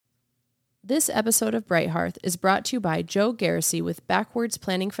This episode of Bright Hearth is brought to you by Joe Garrissey with Backwards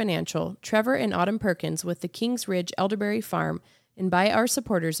Planning Financial, Trevor and Autumn Perkins with the Kings Ridge Elderberry Farm, and by our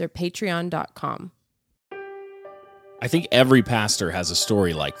supporters at patreon.com. I think every pastor has a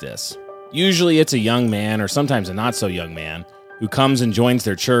story like this. Usually it's a young man, or sometimes a not-so-young man, who comes and joins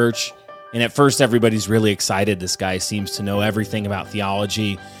their church, and at first everybody's really excited. This guy seems to know everything about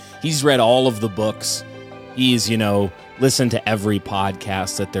theology. He's read all of the books. He's, listened to every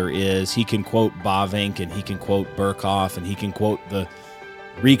podcast that there is. He can quote Bavinck, and he can quote Berkhoff, and he can quote the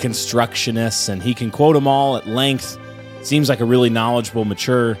Reconstructionists, and he can quote them all at length. Seems like a really knowledgeable,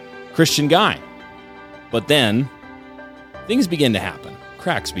 mature Christian guy. But then, things begin to happen.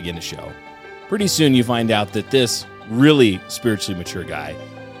 Cracks begin to show. Pretty soon you find out that this really spiritually mature guy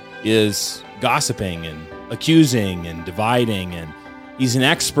is gossiping and accusing and dividing, and he's an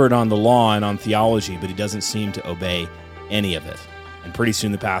expert on the law and on theology, but he doesn't seem to obey any of it. And pretty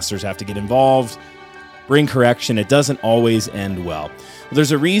soon the pastors have to get involved, bring correction. It doesn't always end well.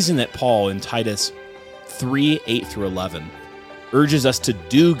 There's a reason that Paul in Titus 3, 8 through 11 urges us to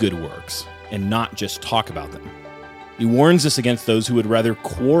do good works and not just talk about them. He warns us against those who would rather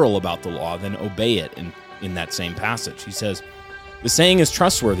quarrel about the law than obey it in that same passage. He says, "The saying is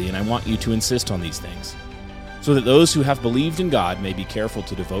trustworthy, and I want you to insist on these things, so that those who have believed in God may be careful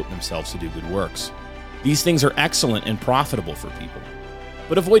to devote themselves to do good works. These things are excellent and profitable for people.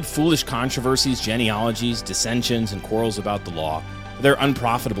 But avoid foolish controversies, genealogies, dissensions, and quarrels about the law, for they're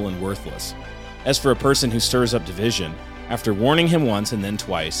unprofitable and worthless. As for a person who stirs up division, after warning him once and then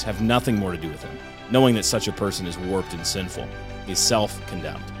twice, have nothing more to do with him, knowing that such a person is warped and sinful, is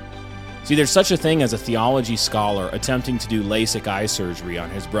self-condemned." See, there's such a thing as a theology scholar attempting to do LASIK eye surgery on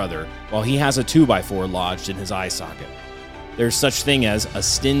his brother while he has a 2x4 lodged in his eye socket. There's such thing as a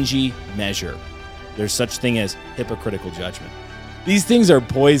stingy measure. There's such thing as hypocritical judgment. These things are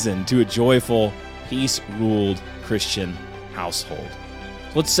poison to a joyful, peace-ruled Christian household.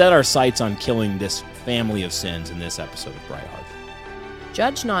 So let's set our sights on killing this family of sins in this episode of Bright Hearth.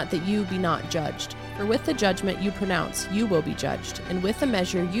 Judge not that you be not judged. For with the judgment you pronounce, you will be judged, and with the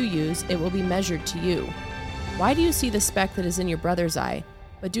measure you use, it will be measured to you. Why do you see the speck that is in your brother's eye,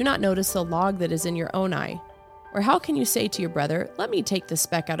 but do not notice the log that is in your own eye? Or how can you say to your brother, "Let me take the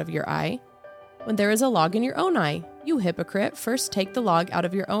speck out of your eye," when there is a log in your own eye? You hypocrite, first take the log out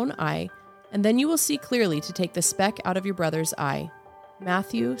of your own eye, and then you will see clearly to take the speck out of your brother's eye.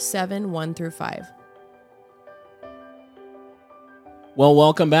 Matthew 7, 1 through 5. Well,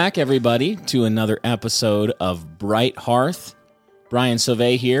 welcome back, everybody, to another episode of Bright Hearth. Brian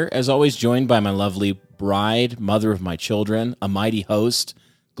Sauvé here, as always, joined by my lovely bride, mother of my children, a mighty host,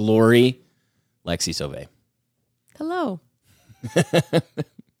 Glory, Lexi Sauvé. Hello.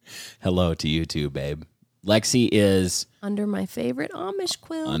 Hello to you too, babe. Lexi is Under my favorite Amish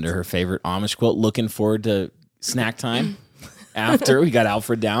quilt. under her favorite Amish quilt, looking forward to snack time. After we got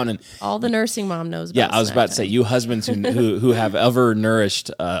Alfred down, and all the nursing mom knows about. Yeah, I was snack about to time. say, you husbands who have ever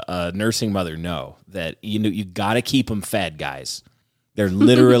nourished a nursing mother know that you got to keep them fed, guys. They're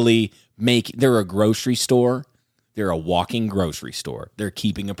literally they're a grocery store. They're a walking grocery store. They're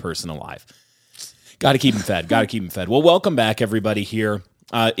keeping a person alive. Got to keep them fed. Got to keep them fed. Well, welcome back, everybody. Here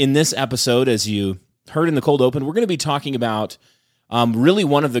in this episode, as you heard in the cold open, we're going to be talking about really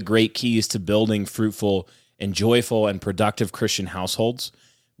one of the great keys to building fruitful and joyful and productive Christian households,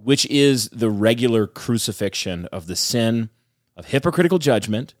 which is the regular crucifixion of the sin of hypocritical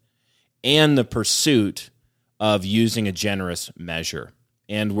judgment and the pursuit of using a generous measure.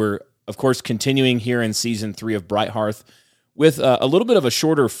 And we're, of course, continuing here in Season 3 of Bright Hearth with a little bit of a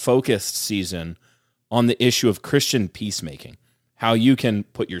shorter focused season on the issue of Christian peacemaking, how you can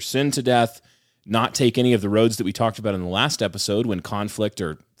put your sin to death, not take any of the roads that we talked about in the last episode when conflict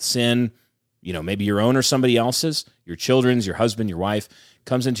or sin, maybe your own or somebody else's, your children's, your husband, your wife,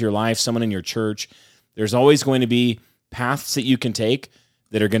 comes into your life, someone in your church. There's always going to be paths that you can take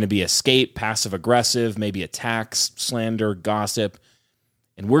that are going to be escape, passive-aggressive, maybe attacks, slander, gossip.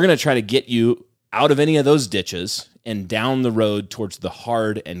 And we're going to try to get you out of any of those ditches and down the road towards the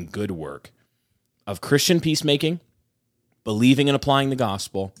hard and good work of Christian peacemaking, believing and applying the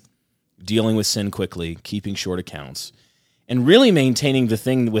gospel, dealing with sin quickly, keeping short accounts, and really maintaining the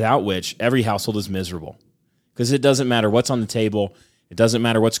thing without which every household is miserable. Because it doesn't matter what's on the table. It doesn't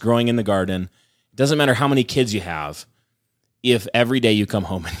matter what's growing in the garden. It doesn't matter how many kids you have. If every day you come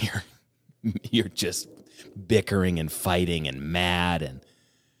home and you're just bickering and fighting and mad, and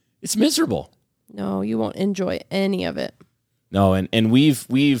it's miserable. No, you won't enjoy any of it. No, and we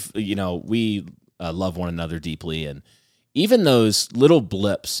love one another deeply, and even those little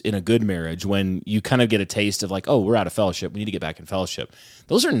blips in a good marriage when you kind of get a taste of like, oh, we're out of fellowship, we need to get back in fellowship.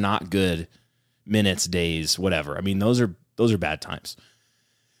 Those are not good minutes, days, whatever. I mean, those are bad times.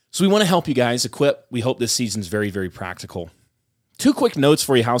 So we want to help you guys equip. We hope this season's very, very practical. 2 quick notes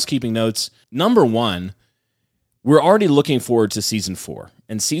for you, housekeeping notes. Number 1, we're already looking forward to season 4.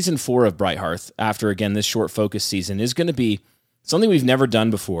 And season 4 of Bright Hearth, after, again, this short focus season, is going to be something we've never done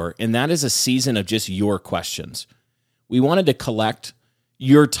before, and that is a season of just your questions. We wanted to collect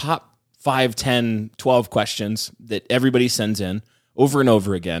your top 5, 10, 12 questions that everybody sends in over and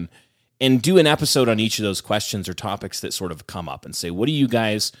over again, and do an episode on each of those questions or topics that sort of come up and say, what do you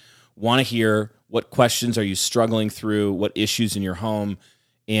guys want to hear? What questions are you struggling through? What issues in your home?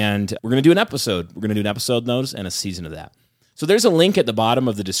 And we're going to do an episode. We're going to do an episode notice and a season of that. So there's a link at the bottom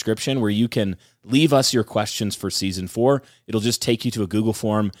of the description where you can leave us your questions for season 4. It'll just take you to a Google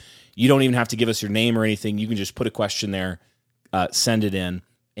form. You don't even have to give us your name or anything. You can just put a question there, send it in,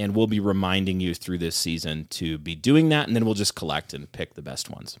 and we'll be reminding you through this season to be doing that, and then we'll just collect and pick the best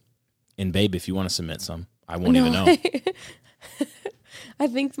ones. And babe, if you want to submit some, I won't even know. I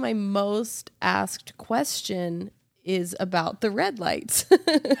think my most asked question is about the red lights.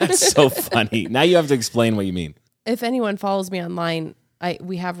 That's so funny. Now you have to explain what you mean. If anyone follows me online,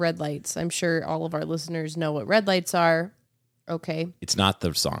 we have red lights. I'm sure all of our listeners know what red lights are. Okay. It's not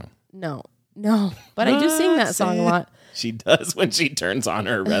the song. No. But I do sing that song a lot. She does when she turns on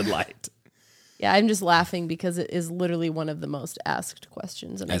her red light. Yeah, I'm just laughing because it is literally one of the most asked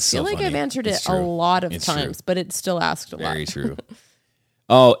questions. And That's I feel so like funny. I've answered it It's true. a lot of It's times, true. but it's still asked a lot. Very true.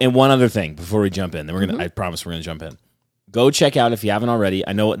 Oh, and one other thing before we jump in. Then we're gonna. I promise we're gonna jump in. Go check out if you haven't already.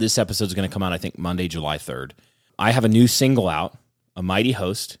 I know this episode is gonna come out. I think Monday, July 3rd. I have a new single out, "A Mighty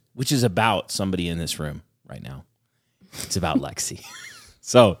Host," which is about somebody in this room right now. It's about Lexi.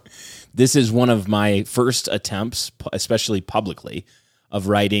 So this is one of my first attempts, especially publicly, of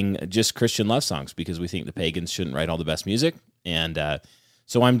writing just Christian love songs because we think the pagans shouldn't write all the best music. And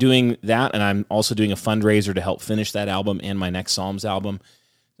so I'm doing that, and I'm also doing a fundraiser to help finish that album and my next Psalms album.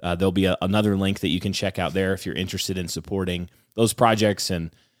 There'll be another link that you can check out there if you're interested in supporting those projects.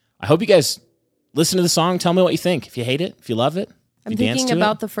 And I hope you guys listen to the song. Tell me what you think. If you hate it, if you love it, if I'm you dance thinking to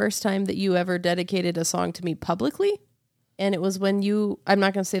about it. the first time that you ever dedicated a song to me publicly. And it was when I'm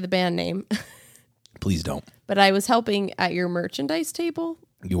not going to say the band name, Please don't. but I was helping at your merchandise table.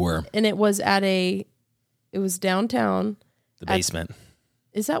 You were. And it was it was downtown. The basement.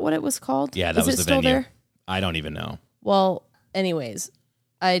 Is that what it was called? Yeah, that Is was it the still venue. there? I don't even know. Well, anyways,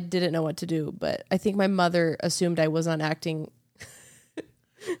 I didn't know what to do, but I think my mother assumed I was not acting,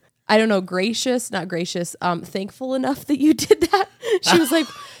 I don't know, thankful enough that you did that. She was like,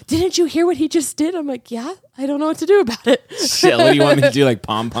 didn't you hear what he just did? I'm like, yeah, I don't know what to do about it. Shit, what do you want me to do? Like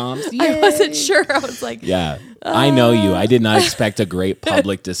pom-poms? I wasn't sure. I was like, Yeah, I know you. I did not expect a great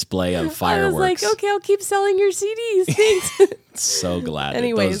public display of fireworks. I was like, okay, I'll keep selling your CDs. Thanks. So glad that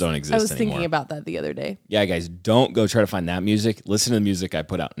Anyways, those don't exist I was anymore. thinking about that the other day. Yeah, guys, don't go try to find that music. Listen to the music I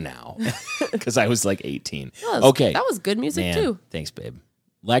put out now because I was like 18. Okay. That was good music Man, too. Thanks, babe.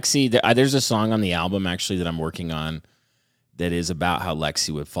 Lexi, there's a song on the album actually that I'm working on that is about how Lexi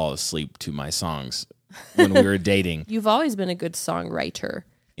would fall asleep to my songs when we were dating. You've always been a good songwriter.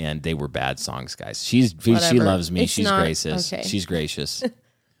 And they were bad songs, guys. She Whatever. loves me. It's She's not- gracious. okay. She's gracious.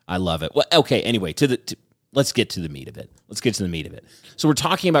 I love it. Well, okay. Anyway, let's get to the meat of it. So we're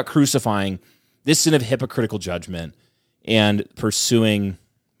talking about crucifying this sin of hypocritical judgment and pursuing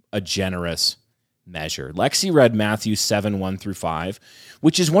a generous measure. Lexi read Matthew 7:1-5,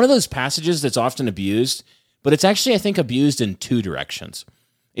 which is one of those passages that's often abused, but it's actually, I think, abused in 2 directions.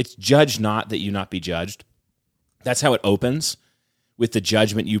 It's judge not that you not be judged. That's how it opens. With the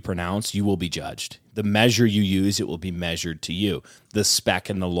judgment you pronounce, you will be judged. The measure you use, it will be measured to you. The speck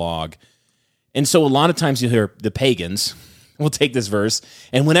and the log. And so a lot of times you hear the pagans will take this verse,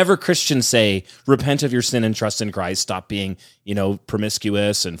 and whenever Christians say, repent of your sin and trust in Christ, stop being,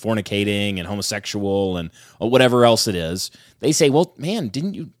 promiscuous and fornicating and homosexual and whatever else it is, they say, well, man,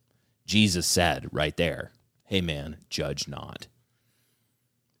 didn't you? Jesus said right there, hey, man, judge not.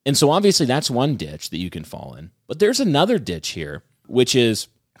 And so obviously that's one ditch that you can fall in. But there's another ditch here, which is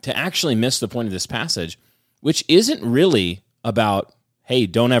to actually miss the point of this passage, which isn't really about, hey,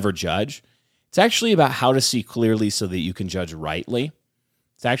 don't ever judge. It's actually about how to see clearly so that you can judge rightly.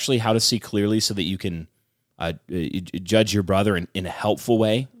 It's actually how to see clearly so that you can judge your brother in a helpful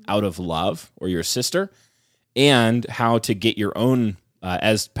way out of love, or your sister, and how to get your own,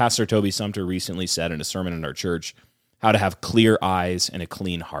 as Pastor Toby Sumter recently said in a sermon in our church, how to have clear eyes and a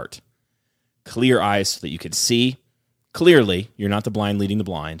clean heart. Clear eyes so that you can see clearly, you're not the blind leading the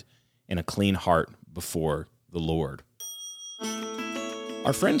blind, and a clean heart before the Lord.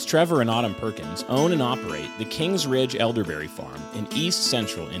 Our friends Trevor and Autumn Perkins own and operate the Kings Ridge Elderberry Farm in east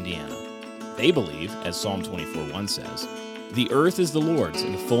central Indiana. They believe, as Psalm 24:1 says, "The earth is the Lord's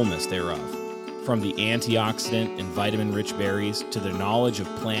and the fullness thereof." From the antioxidant and vitamin-rich berries to their knowledge of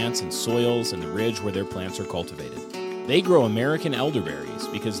plants and soils and the ridge where their plants are cultivated. They grow American elderberries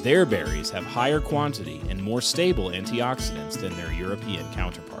because their berries have higher quantity and more stable antioxidants than their European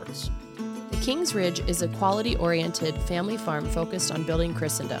counterparts. The Kings Ridge is a quality-oriented family farm focused on building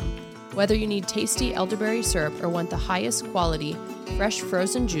Christendom. Whether you need tasty elderberry syrup or want the highest quality, fresh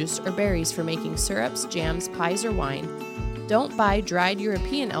frozen juice or berries for making syrups, jams, pies, or wine, don't buy dried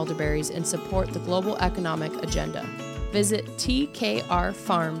European elderberries and support the global economic agenda. Visit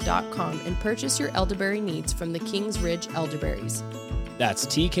tkrfarm.com and purchase your elderberry needs from the Kings Ridge Elderberries. That's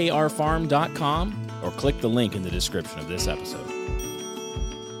tkrfarm.com or click the link in the description of this episode.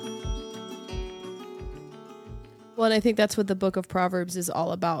 Well, and I think that's what the book of Proverbs is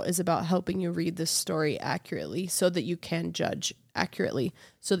all about, is about helping you read this story accurately so that you can judge accurately,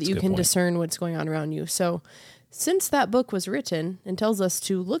 so that you can discern what's going on around you. So since that book was written and tells us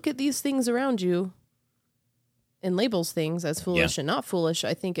to look at these things around you and labels things as foolish and not foolish,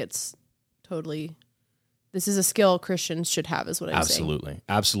 I think it's totally, this is a skill Christians should have, is what I'm saying. Absolutely.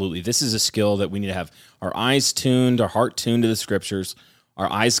 Absolutely. This is a skill that we need to have our eyes tuned, our heart tuned to the scriptures, our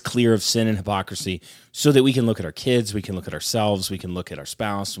eyes clear of sin and hypocrisy, so that we can look at our kids, we can look at ourselves, we can look at our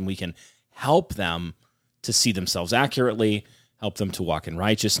spouse, and we can help them to see themselves accurately, help them to walk in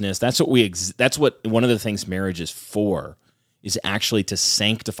righteousness. That's what one of the things marriage is for, is actually to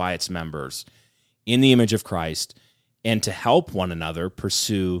sanctify its members in the image of Christ and to help one another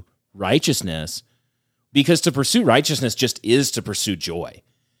pursue righteousness, because to pursue righteousness just is to pursue joy.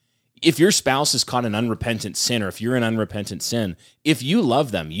 If your spouse is caught in unrepentant sin, or if you're in unrepentant sin, if you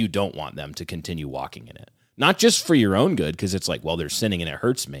love them, you don't want them to continue walking in it. Not just for your own good, because it's like, well, they're sinning and it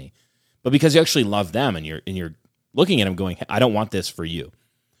hurts me, but because you actually love them and you're looking at them going, I don't want this for you.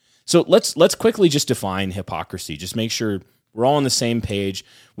 So let's quickly just define hypocrisy. Just make sure we're all on the same page.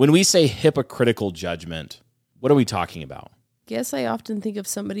 When we say hypocritical judgment, what are we talking about? Guess I often think of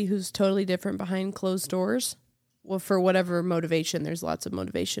somebody who's totally different behind closed doors. Well, for whatever motivation, there's lots of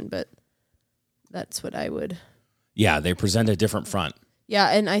motivation, but that's what I would. Yeah, they present a different front. Yeah,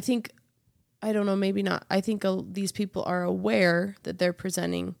 and I think, I don't know, maybe not. I think these people are aware that they're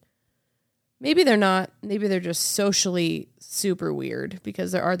presenting. Maybe they're not. Maybe they're just socially super weird,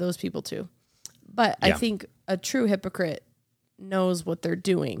 because there are those people too. But yeah. I think a true hypocrite knows what they're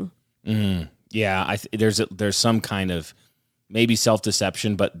doing. Mm-hmm. Yeah, there's some kind of maybe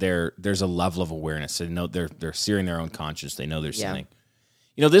self-deception, but there's a level of awareness. They know they're searing their own conscience. They know they're sinning.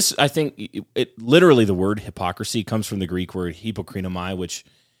 You know, this, I think, it literally, the word hypocrisy comes from the Greek word hypokrinomai, which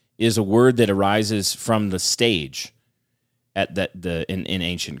is a word that arises from the stage in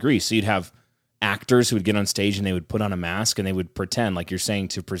ancient Greece. So you'd have actors who would get on stage and they would put on a mask and they would pretend, like you're saying,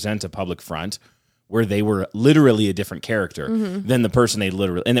 to present a public front where they were literally a different character than the person they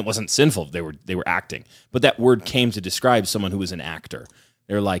literally, and it wasn't sinful. They were acting, but that word came to describe someone who was an actor.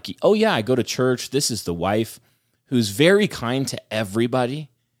 They're like, oh yeah, I go to church. This is the wife who's very kind to everybody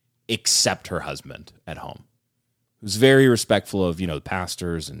except her husband at home, who's very respectful of, the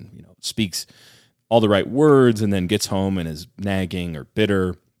pastors and, speaks all the right words, and then gets home and is nagging or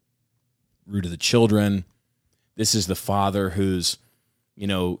bitter, rude to the children. This is the father who's,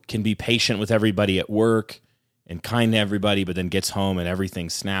 can be patient with everybody at work and kind to everybody, but then gets home and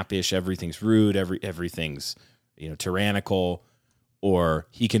everything's snappish, everything's rude, everything's, tyrannical. Or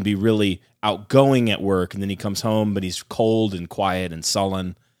he can be really outgoing at work, and then he comes home, but he's cold and quiet and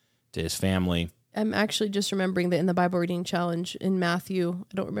sullen to his family. I'm actually just remembering that in the Bible reading challenge in Matthew,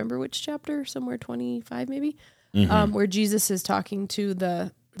 I don't remember which chapter, somewhere 25 maybe, where Jesus is talking to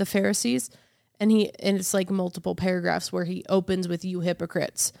the Pharisees. And it's like multiple paragraphs where he opens with, "You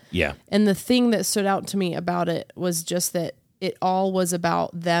hypocrites." Yeah. And the thing that stood out to me about it was just that it all was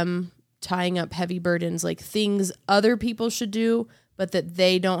about them tying up heavy burdens, like things other people should do, but that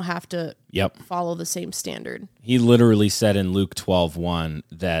they don't have to follow the same standard. He literally said in Luke 12:1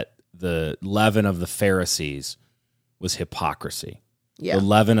 that the leaven of the Pharisees was hypocrisy. Yeah. The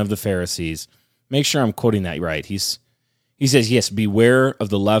leaven of the Pharisees. Make sure I'm quoting that right. He says, yes, beware of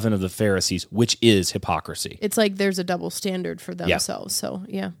the leaven of the Pharisees, which is hypocrisy. It's like there's a double standard for themselves. So,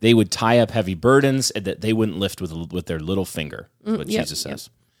 yeah. They would tie up heavy burdens that they wouldn't lift with their little finger, is what Jesus says.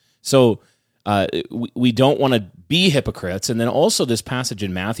 So we don't want to be hypocrites. And then also this passage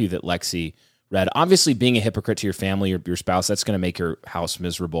in Matthew that Lexi read, obviously being a hypocrite to your family or your spouse, that's going to make your house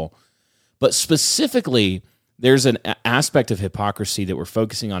miserable. But specifically, there's an aspect of hypocrisy that we're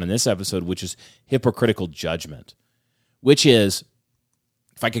focusing on in this episode, which is hypocritical judgment. Which is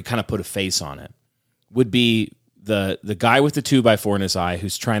if I could kind of put a face on it, would be the guy with the 2x4 in his eye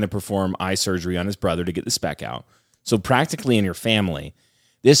who's trying to perform eye surgery on his brother to get the speck out. So practically in your family,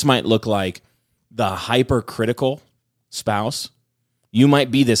 this might look like the hypercritical spouse. You might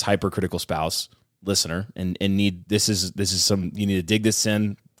be this hypercritical spouse, listener, and need this is some, you need to dig this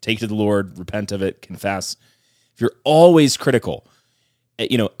sin, take it to the Lord, repent of it, confess. If you're always critical,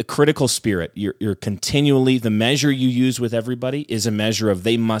 a critical spirit, you're continually, the measure you use with everybody is a measure of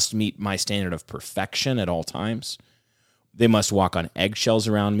they must meet my standard of perfection at all times. They must walk on eggshells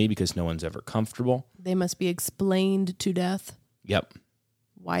around me because no one's ever comfortable. They must be explained to death. Yep.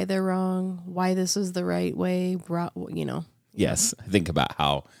 Why they're wrong, why this is the right way, Yes. I think about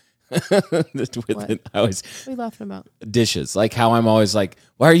how What are we laughing about? dishes, like how I'm always like,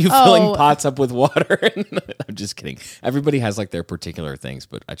 why are you filling pots up with water? I'm just kidding. Everybody has like their particular things,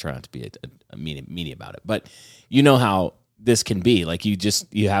 but I try not to be a meanie about it. But you know how this can be. Like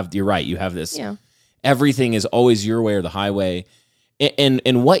you're right. You have this, everything is always your way or the highway.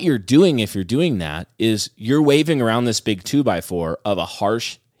 And what you're doing, if you're doing that, is you're waving around this big 2x4 of a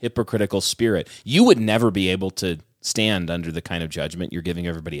harsh, hypocritical spirit. You would never be able to stand under the kind of judgment you're giving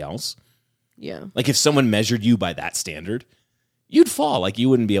everybody else. Yeah. Like if someone measured you by that standard, you'd fall. Like you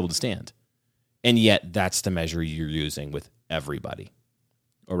wouldn't be able to stand. And yet that's the measure you're using with everybody.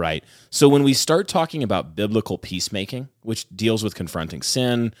 All right. So when we start talking about biblical peacemaking, which deals with confronting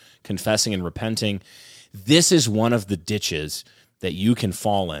sin, confessing and repenting, this is one of the ditches that you can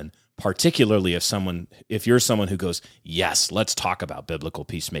fall in, particularly if you're someone who goes, yes, let's talk about biblical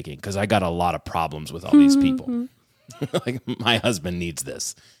peacemaking because I got a lot of problems with all these people. Like my husband needs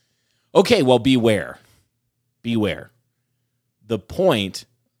this. Okay, well, beware. The point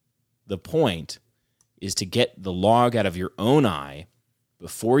is to get the log out of your own eye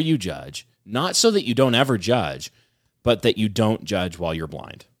before you judge, not so that you don't ever judge, but that you don't judge while you're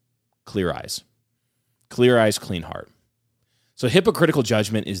blind. Clear eyes, clean heart. So hypocritical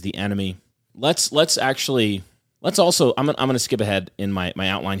judgment is the enemy. Let's also, I'm going to skip ahead in my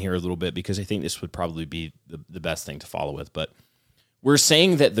outline here a little bit because I think this would probably be the best thing to follow with. But we're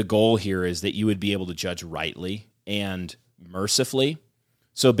saying that the goal here is that you would be able to judge rightly and mercifully.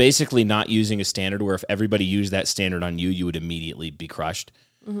 So basically not using a standard where if everybody used that standard on you, you would immediately be crushed.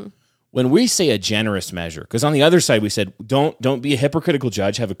 Mm-hmm. When we say a generous measure, because on the other side we said, don't be a hypocritical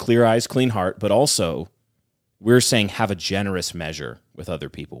judge, have a clear eyes, clean heart, but also we're saying have a generous measure with other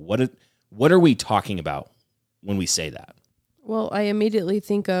people. What are we talking about when we say that? Well, I immediately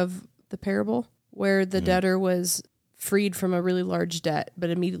think of the parable where the debtor was freed from a really large debt, but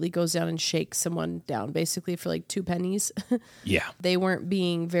immediately goes down and shakes someone down, basically for like 2 pennies. Yeah. They weren't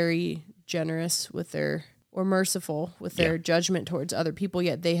being very generous or merciful with their judgment towards other people,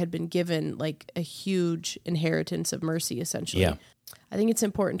 yet they had been given like a huge inheritance of mercy, essentially. Yeah. I think it's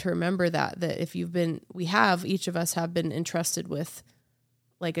important to remember that if each of us have been entrusted with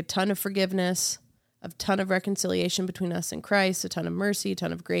like a ton of forgiveness, a ton of reconciliation between us and Christ, a ton of mercy, a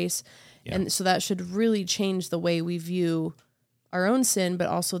ton of grace. Yeah. And so that should really change the way we view our own sin, but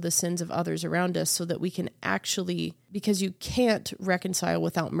also the sins of others around us so that we can actually, because you can't reconcile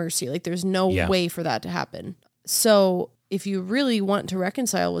without mercy. Like there's no way for that to happen. So if you really want to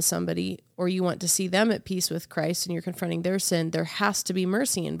reconcile with somebody or you want to see them at peace with Christ and you're confronting their sin, there has to be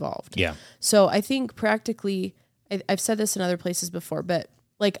mercy involved. Yeah. So I think practically, I've said this in other places before, but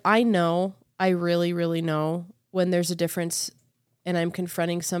like I really, really know when there's a difference and I'm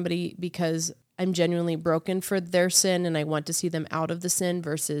confronting somebody because I'm genuinely broken for their sin and I want to see them out of the sin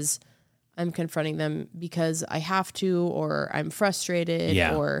versus I'm confronting them because I have to, or I'm frustrated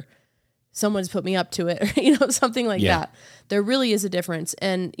or someone's put me up to it, or, something like that. There really is a difference.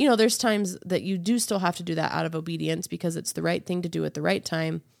 And, there's times that you do still have to do that out of obedience because it's the right thing to do at the right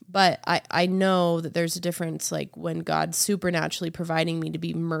time. But I know that there's a difference, like when God's supernaturally providing me to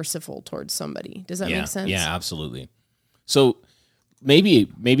be merciful towards somebody. Does that make sense? Yeah, absolutely. So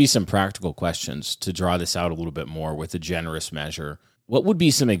maybe some practical questions to draw this out a little bit more with a generous measure. What would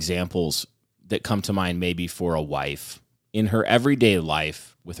be some examples that come to mind maybe for a wife in her everyday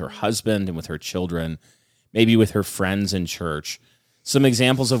life with her husband and with her children, maybe with her friends in church? Some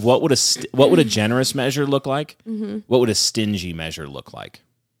examples of what would a generous measure look like? Mm-hmm. What would a stingy measure look like?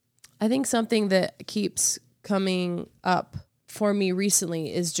 I think something that keeps coming up for me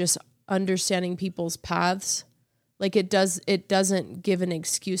recently is just understanding people's paths. Like it doesn't give an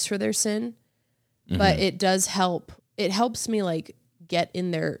excuse for their sin, but it does help. It helps me like get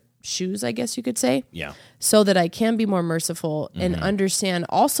in their shoes, I guess you could say. Yeah. So that I can be more merciful and understand,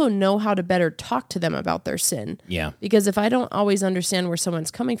 also know how to better talk to them about their sin. Yeah. Because if I don't always understand where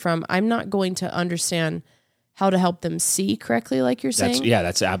someone's coming from, I'm not going to understand how to help them see correctly, like you're saying.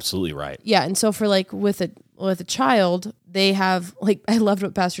 That's absolutely right. Yeah, and so for like with a child, they have like, I loved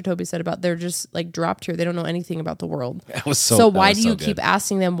what Pastor Toby said about they're just like dropped here. They don't know anything about the world. That was so why was do so you good. keep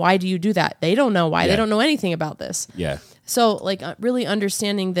asking them, why do you do that? They don't know why. They don't know anything about this. Yeah. So like really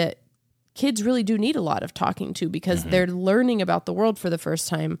understanding that kids really do need a lot of talking to because they're learning about the world for the first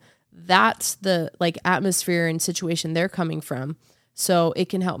time. That's the like atmosphere and situation they're coming from. So it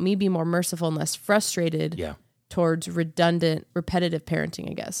can help me be more merciful and less frustrated towards redundant, repetitive parenting,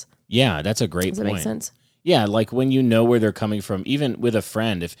 I guess. Yeah, that's a great point. Does that make sense? Yeah, like when you know where they're coming from, even with a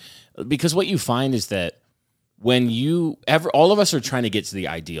friend, because what you find is that when all of us are trying to get to the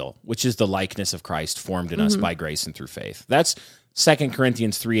ideal, which is the likeness of Christ formed in us by grace and through faith. That's 2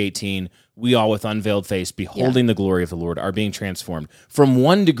 Corinthians 3:18. We all with unveiled face, beholding the glory of the Lord, are being transformed from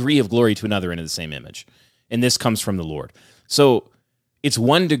one degree of glory to another into the same image. And this comes from the Lord. So it's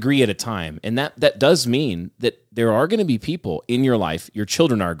 1 degree at a time. And that does mean that there are going to be people in your life. Your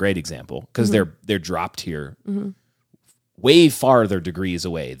children are a great example because they're dropped here way farther degrees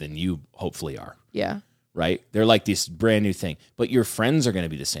away than you hopefully are. Yeah. Right? They're like this brand new thing. But your friends are going to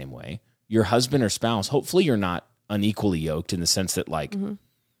be the same way. Your husband or spouse, hopefully you're not unequally yoked in the sense that like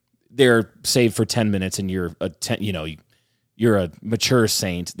they're saved for 10 minutes and you're a mature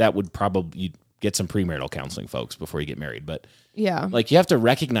saint. That would probably get some premarital counseling, folks, before you get married. But yeah, like you have to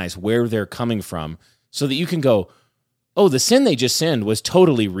recognize where they're coming from so that you can go, oh, the sin they just sinned was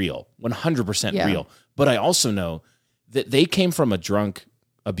totally real, 100% real. But I also know that they came from a drunk,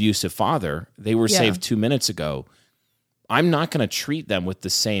 abusive father. They were saved 2 minutes ago. I'm not going to treat them with the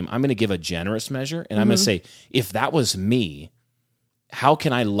same. I'm going to give a generous measure. And I'm going to say, if that was me, how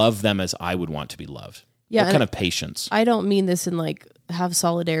can I love them as I would want to be loved? Yeah, what kind of patience? I don't mean this in like have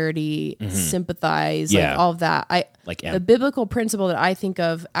solidarity, sympathize, like all of that. The biblical principle that I think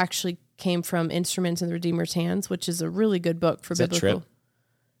of actually came from Instruments in the Redeemer's Hands, which is a really good book for biblical. That Tripp?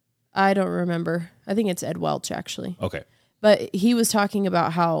 I don't remember. I think it's Ed Welch, actually. Okay. But he was talking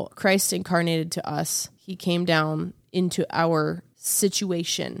about how Christ incarnated to us. He came down into our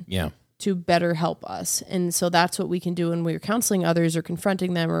situation to better help us. And so that's what we can do when we're counseling others or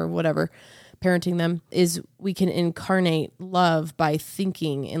confronting them or whatever, parenting them, is we can incarnate love by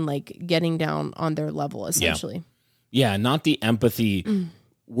thinking and like getting down on their level, essentially. Yeah, not the empathy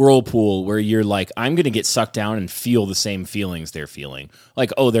whirlpool where you're like, I'm going to get sucked down and feel the same feelings they're feeling.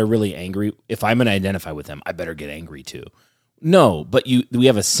 Like, oh, they're really angry. If I'm going to identify with them, I better get angry too. No, but we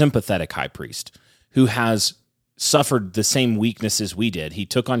have a sympathetic high priest who has suffered the same weaknesses we did. He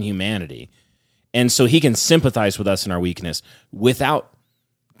took on humanity. And so he can sympathize with us in our weakness without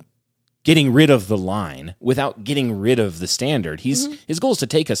getting rid of the line, without getting rid of the standard. His goal is to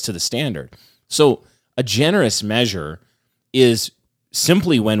take us to the standard. So a generous measure is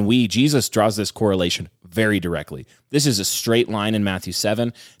simply when Jesus draws this correlation very directly. This is a straight line in Matthew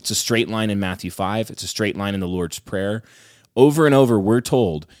 7. It's a straight line in Matthew 5. It's a straight line in the Lord's Prayer. Over and over, we're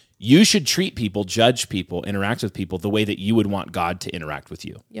told, you should treat people, judge people, interact with people the way that you would want God to interact with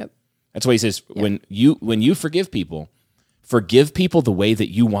you. Yep. That's why he says, when you forgive people the way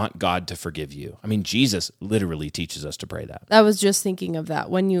that you want God to forgive you. I mean, Jesus literally teaches us to pray that. I was just thinking of that.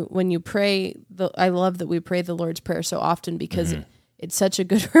 When you pray, I love that we pray the Lord's Prayer so often because it's such a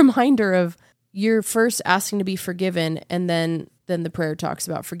good reminder of you're first asking to be forgiven, and then the prayer talks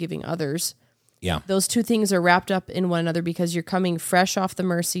about forgiving others. Yeah. Those two things are wrapped up in one another because you're coming fresh off the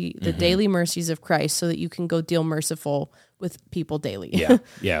mercy, the daily mercies of Christ, so that you can go deal merciful with people daily.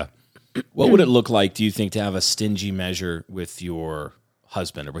 Yeah. What would it look like, do you think, to have a stingy measure with your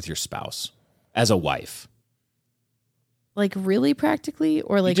husband or with your spouse as a wife? Like really practically,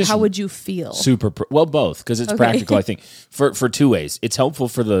 or like how would you feel? Well, both, because it's practical, I think, for two ways. It's helpful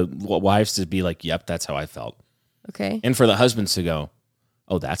for the wives to be like, yep, that's how I felt. Okay. And for the husbands to go,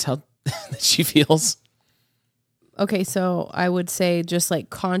 oh, that's how she feels? Okay, so I would say just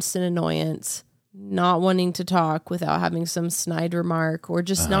like constant annoyance, not wanting to talk without having some snide remark, or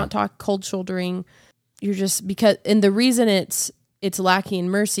just not talk, cold shouldering. You're just and the reason it's lacking in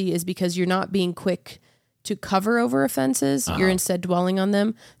mercy is because you're not being quick to cover over offenses. You're instead dwelling on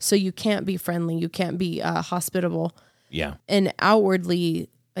them. So you can't be friendly. You can't be hospitable. Yeah. And outwardly,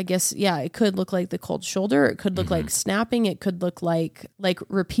 I guess, it could look like the cold shoulder. It could look like snapping. It could look like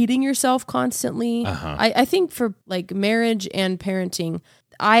repeating yourself constantly. I think for like marriage and parenting,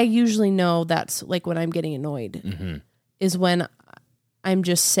 I usually know that's like when I'm getting annoyed is when I'm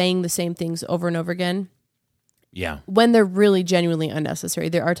just saying the same things over and over again. Yeah. When they're really genuinely unnecessary.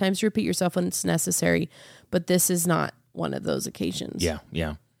 There are times to repeat yourself when it's necessary, but this is not one of those occasions. Yeah,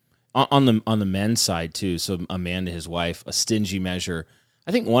 yeah. On the men's side too, so a man to his wife, a stingy measure.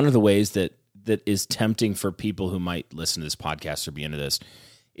 I think one of the ways that that is tempting for people who might listen to this podcast or be into this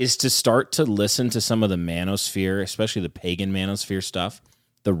is to start to listen to some of the manosphere, especially the pagan manosphere stuff,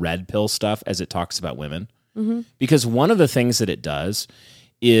 the red pill stuff, as it talks about women. Mm-hmm. Because one of the things that it does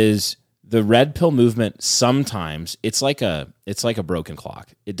is the red pill movement, sometimes it's like a broken clock.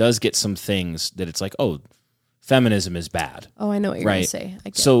 It does get some things that it's like, oh, feminism is bad. Oh, I know what you're going to say.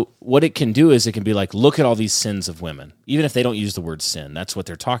 So what it can do is it can be like, look at all these sins of women. Even if they don't use the word sin, that's what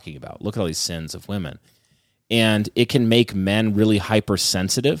they're talking about. Look at all these sins of women. And it can make men really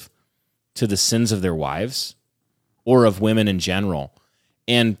hypersensitive to the sins of their wives or of women in general.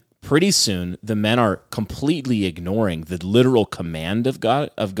 And pretty soon, the men are completely ignoring the literal command of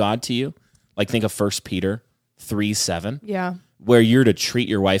God to you. Like think of 1 Peter 3:7. Yeah. Where you're to treat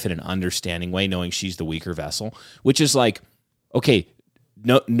your wife in an understanding way, knowing she's the weaker vessel, which is like, okay,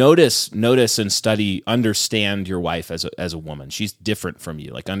 notice and study, understand your wife as a woman. She's different from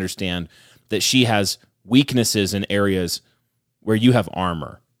you. Like understand that she has weaknesses in areas where you have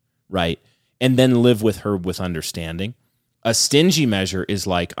armor, right? And then live with her with understanding. A stingy measure is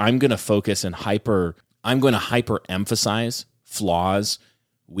like, I'm going to focus and hyper emphasize flaws,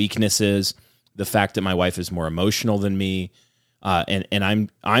 weaknesses, the fact that my wife is more emotional than me, and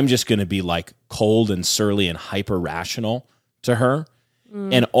I'm just going to be like cold and surly and hyper rational to her,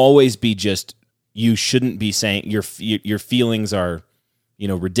 and always be just, you shouldn't be saying your feelings are,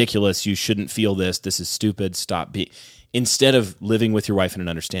 ridiculous. You shouldn't feel this. This is stupid. Stop being. Instead of living with your wife in an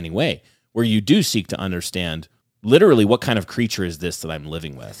understanding way, where you do seek to understand literally what kind of creature is this that I'm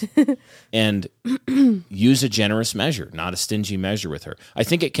living with, and use a generous measure, not a stingy measure with her. I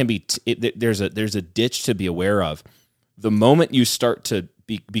think it can be. There's a ditch to be aware of. The moment you start to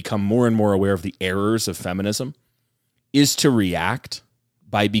become more and more aware of the errors of feminism, is to react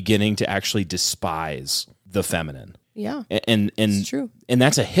by beginning to actually despise the feminine. Yeah, and it's true. And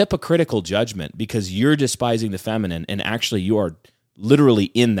that's a hypocritical judgment, because you're despising the feminine, and actually you are literally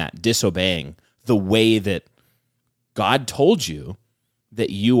in that disobeying the way that God told you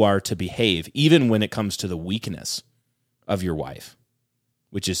that you are to behave, even when it comes to the weakness of your wife,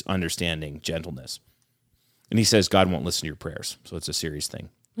 which is understanding, gentleness. And he says God won't listen to your prayers, so it's a serious thing.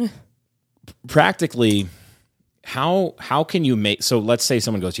 Practically, how can you make? So let's say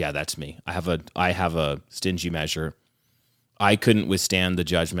someone goes, "Yeah, that's me. I have a stingy measure. I couldn't withstand the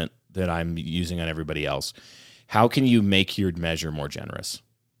judgment that I'm using on everybody else." How can you make your measure more generous?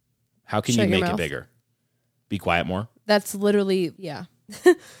 How can you make it bigger? Be quiet more? That's literally, yeah.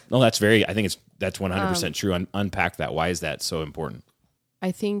 No, that's I think that's 100% true. Unpack that. Why is that so important?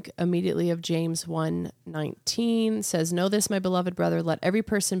 I think immediately of James 1:19 says, "Know this, my beloved brother, let every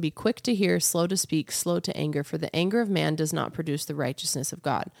person be quick to hear, slow to speak, slow to anger, for the anger of man does not produce the righteousness of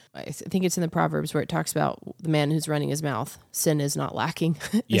God." I think it's in the Proverbs where it talks about the man who's running his mouth. Sin is not lacking,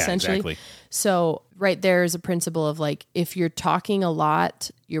 yeah, essentially. Exactly. So right there is a principle of like, if you're talking a lot,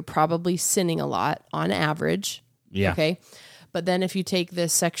 you're probably sinning a lot on average. Yeah. Okay. But then if you take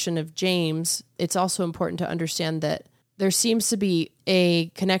this section of James, it's also important to understand that there seems to be a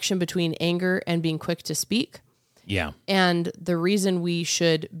connection between anger and being quick to speak. Yeah. And the reason we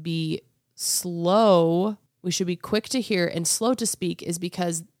should be quick to hear and slow to speak is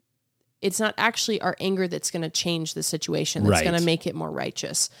because it's not actually our anger that's going to change the situation, that's going to make it more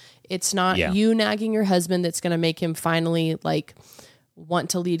righteous. It's not you nagging your husband that's going to make him finally like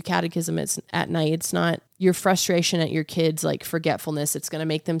want to lead catechism at night. It's not your frustration at your kids' like forgetfulness. It's going to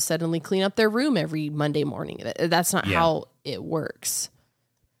make them suddenly clean up their room every Monday morning. That's not how it works.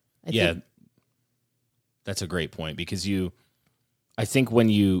 I think that's a great point, because I think when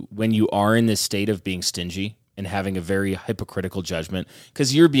you are in this state of being stingy and having a very hypocritical judgment,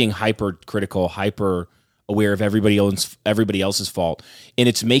 because you're being hypercritical, hyper aware of everybody else's fault, and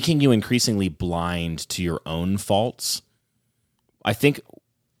it's making you increasingly blind to your own faults. I think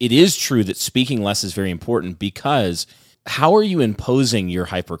it is true that speaking less is very important, because how are you imposing your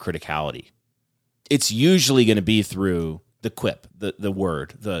hypercriticality? It's usually going to be through the quip, the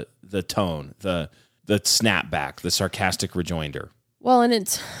word, the tone, the snapback, the sarcastic rejoinder. Well,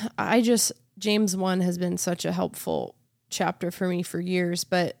 and James 1 has been such a helpful chapter for me for years,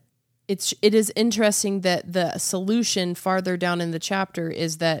 but it is interesting that the solution farther down in the chapter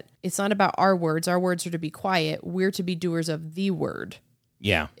is that it's not about our words. Our words are to be quiet. We're to be doers of the word.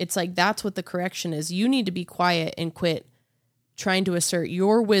 Yeah. It's like, that's what the correction is. You need to be quiet and quit trying to assert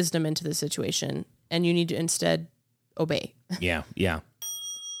your wisdom into the situation, and you need to instead obey. Yeah. Yeah.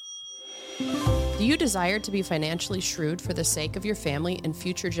 Do you desire to be financially shrewd for the sake of your family and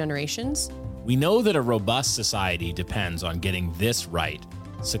future generations? We know that a robust society depends on getting this right: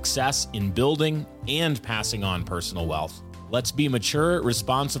 success in building and passing on personal wealth. Let's be mature,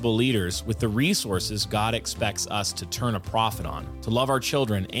 responsible leaders with the resources God expects us to turn a profit on, to love our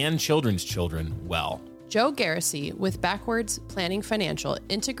children and children's children well. Joe Garrissey with Backwards Planning Financial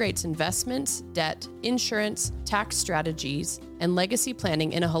integrates investments, debt, insurance, tax strategies, and legacy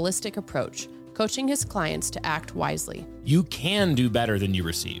planning in a holistic approach, coaching his clients to act wisely. You can do better than you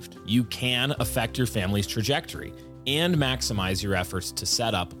received. You can affect your family's trajectory and maximize your efforts to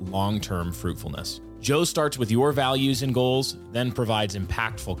set up long-term fruitfulness. Joe starts with your values and goals, then provides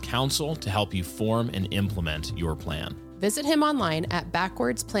impactful counsel to help you form and implement your plan. Visit him online at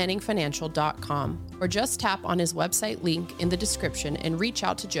backwardsplanningfinancial.com or just tap on his website link in the description and reach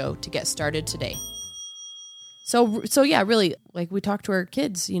out to Joe to get started today. So yeah, really, like we talk to our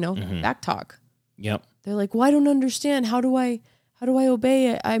kids, back talk. Yep. They're like, well, I don't understand. How do I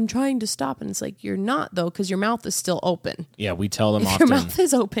obey? I'm trying to stop. And it's like, you're not though, because your mouth is still open. Yeah, we tell them if often. Your mouth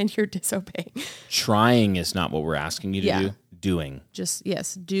is open, you're disobeying. Trying is not what we're asking you to do. Doing. Just,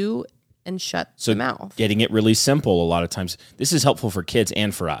 yes, do and shut the mouth. Getting it really simple a lot of times. This is helpful for kids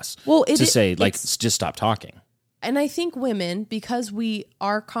and for us. Well, just stop talking. And I think women, because we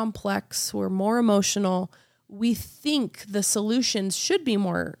are complex, we're more emotional, we think the solutions should be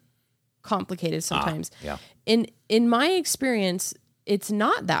more complicated sometimes. Yeah. In my experience, it's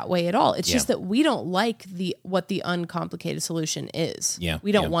not that way at all. It's just that we don't like what the uncomplicated solution is. Yeah.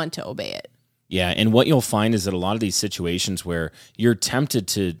 We don't want to obey it. Yeah, and what you'll find is that a lot of these situations where you're tempted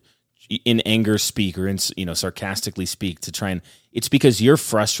to, in anger, speak or sarcastically speak to try and, it's because you're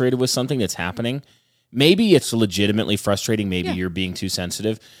frustrated with something that's happening. Maybe it's legitimately frustrating. Maybe you're being too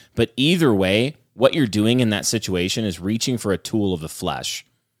sensitive. But either way, what you're doing in that situation is reaching for a tool of the flesh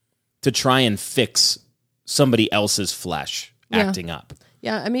to try and fix somebody else's flesh acting up.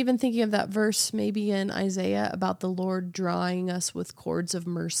 Yeah, I'm even thinking of that verse maybe in Isaiah about the Lord drawing us with cords of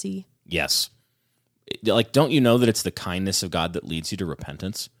mercy. Yes. Like, don't you know that it's the kindness of God that leads you to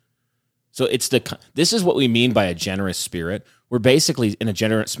repentance? So this is what we mean by a generous spirit. We're basically, in a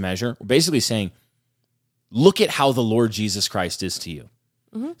generous measure, we're basically saying, look at how the Lord Jesus Christ is to you.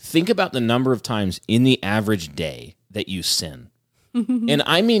 Mm-hmm. Think about the number of times in the average day that you sin. And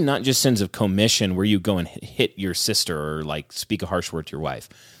I mean not just sins of commission where you go and hit your sister or like speak a harsh word to your wife,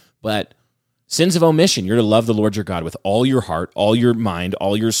 but sins of omission. You're to love the Lord your God with all your heart, all your mind,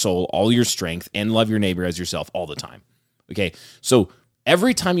 all your soul, all your strength, and love your neighbor as yourself all the time. Okay, so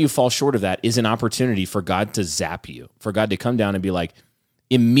every time you fall short of that is an opportunity for God to zap you, for God to come down and be like,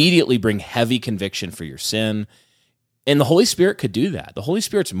 immediately bring heavy conviction for your sin. And the Holy Spirit could do that. The Holy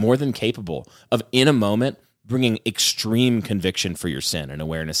Spirit's more than capable of, in a moment, bringing extreme conviction for your sin and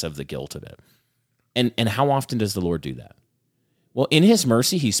awareness of the guilt of it. And how often does the Lord do that? Well, in his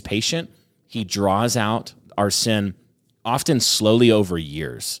mercy, he's patient. He draws out our sin often slowly over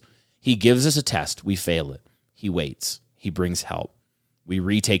years. He gives us a test. We fail it. He waits. He brings help. We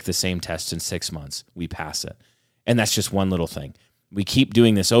retake the same test in 6 months. We pass it. And that's just one little thing. We keep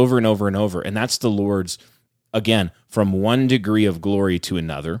doing this over and over and over. And that's the Lord's, again, from one degree of glory to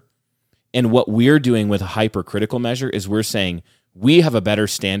another. And what we're doing with a hypercritical measure is we're saying, we have a better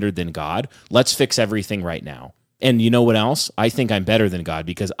standard than God. Let's fix everything right now. And you know what else? I think I'm better than God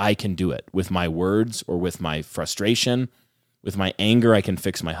because I can do it with my words or with my frustration. With my anger, I can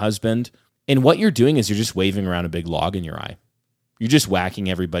fix my husband. And what you're doing is you're just waving around a big log in your eye. You're just whacking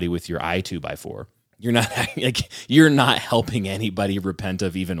everybody with your eye 2x4. You're not helping anybody repent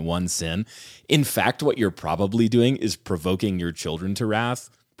of even one sin. In fact, what you're probably doing is provoking your children to wrath,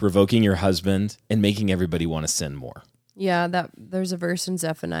 provoking your husband, and making everybody want to sin more. Yeah, there's a verse in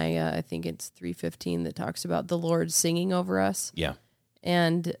Zephaniah, I think it's 3:15, that talks about the Lord singing over us. Yeah.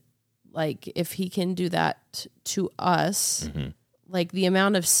 And like if he can do that to us, like the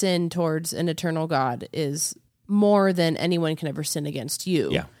amount of sin towards an eternal God is more than anyone can ever sin against you.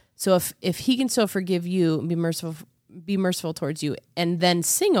 Yeah. So if he can still forgive you and be merciful towards you and then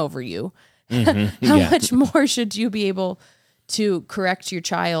sing over you, how much more should you be able to correct your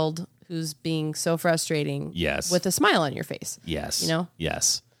child who's being so frustrating with a smile on your face? Yes. You know?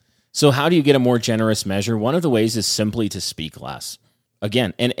 Yes. So how do you get a more generous measure? One of the ways is simply to speak less.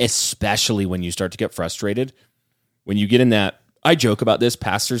 Again, and especially when you start to get frustrated, when you get in that, I joke about this,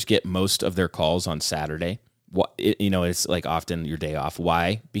 pastors get most of their calls on Saturday. It's like often your day off.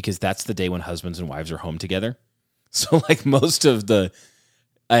 Why? Because that's the day when husbands and wives are home together. So like most of the,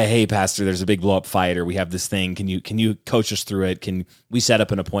 hey pastor, there's a big blow up fight, or we have this thing. Can you coach us through it? Can we set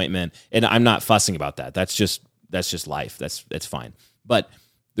up an appointment? And I'm not fussing about that. That's just life. That's fine. But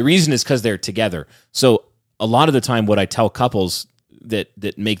the reason is because they're together. So a lot of the time, what I tell couples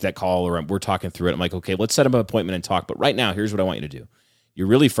that make that call, or we're talking through it, I'm like, okay, let's set up an appointment and talk. But right now, here's what I want you to do. You're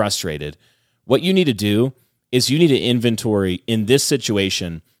really frustrated. What you need to do is you need to inventory in this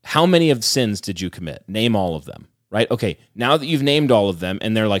situation, how many of sins did you commit? Name all of them, right? Okay, now that you've named all of them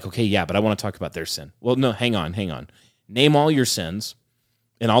and they're like, okay, yeah, but I want to talk about their sin. Well, no, hang on. Name all your sins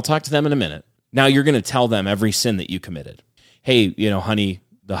and I'll talk to them in a minute. Now you're going to tell them every sin that you committed. Hey, honey,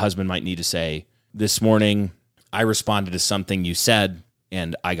 the husband might need to say, this morning I responded to something you said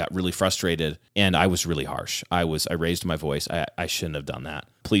and I got really frustrated and I was really harsh. I raised my voice. I shouldn't have done that.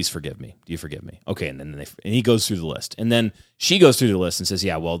 Please forgive me. Do you forgive me? Okay. And then and he goes through the list. And then she goes through the list and says,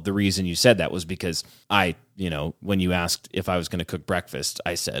 yeah, well, the reason you said that was because when you asked if I was going to cook breakfast,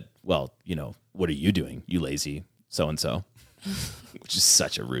 I said, well, what are you doing? You lazy so-and-so. Which is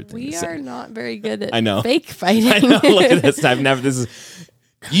such a rude thing to say. We are not very good at I know. fake fighting. I know. Look at this. This is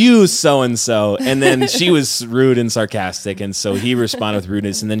you so-and-so. And then she was rude and sarcastic. And so he responded with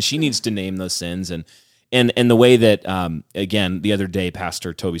rudeness. And then she needs to name those sins. And the way that, again, the other day,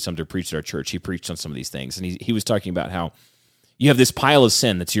 Pastor Toby Sumter preached at our church. He preached on some of these things. And he was talking about how you have this pile of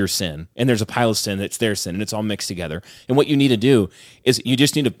sin that's your sin. And there's a pile of sin that's their sin. And it's all mixed together. And what you need to do is you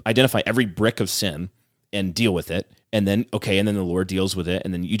just need to identify every brick of sin and deal with it. And then the Lord deals with it.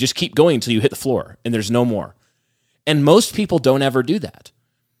 And then you just keep going until you hit the floor and there's no more. And most people don't ever do that.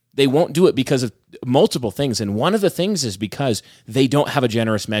 They won't do it because of multiple things. And one of the things is because they don't have a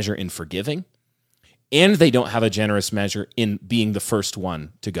generous measure in forgiving and they don't have a generous measure in being the first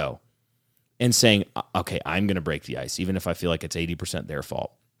one to go and saying, okay, I'm going to break the ice, even if I feel like it's 80% their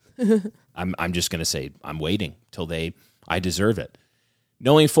fault. I'm just going to say, I'm waiting till I deserve it.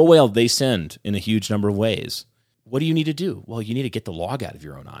 Knowing full well they sinned in a huge number of ways. What do you need to do? Well, you need to get the log out of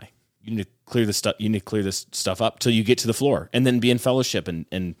your own eye. You need to clear the stuff. You need to clear this stuff up till you get to the floor, and then be in fellowship. And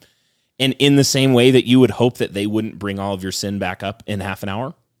in the same way that you would hope that they wouldn't bring all of your sin back up in half an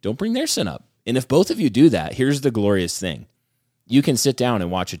hour, don't bring their sin up. And if both of you do that, here's the glorious thing: you can sit down and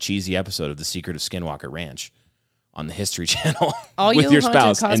watch a cheesy episode of The Secret of Skinwalker Ranch on the History Channel with your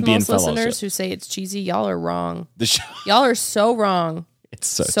spouse and be in fellowship. Listeners who say it's cheesy, y'all are wrong. Y'all are so wrong. It's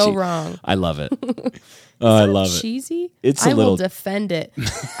so wrong. I love it. Oh, I love it. Cheesy? I will defend it.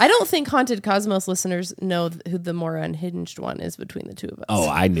 I don't think Haunted Cosmos listeners know who the more unhinged one is between the two of us. Oh,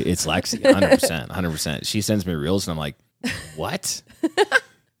 I knew it's Lexi, 100%. She sends me reels, and I'm like, what?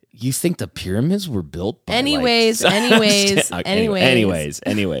 You think the pyramids were built by anyways.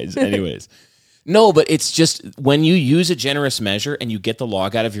 No, but it's just when you use a generous measure and you get the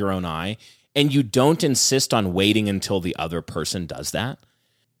log out of your own eye and you don't insist on waiting until the other person does that,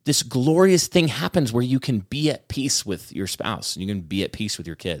 this glorious thing happens where you can be at peace with your spouse, and you can be at peace with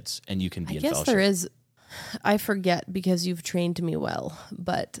your kids, and you can be in fellowship. There is, I forget because you've trained me well,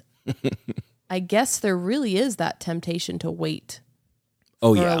 but I guess there really is that temptation to wait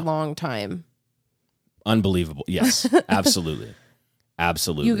for a long time. Unbelievable. Yes, absolutely.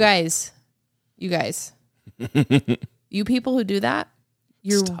 Absolutely. You guys, you people who do that,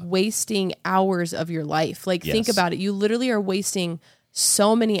 you're wasting hours of your life. Like, think about it. You literally are wasting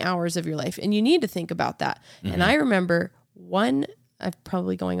so many hours of your life, and you need to think about that. Mm-hmm. And I remember I'm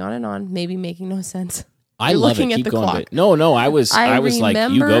probably going on and on, maybe making no sense. I love looking it. Keep at the going. clock. No, I was like,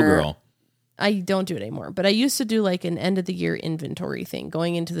 you go, girl. I don't do it anymore, but I used to do like an end of the year inventory thing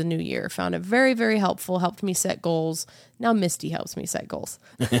going into the new year. Found it very, very helpful. Helped me set goals. Now Misty helps me set goals.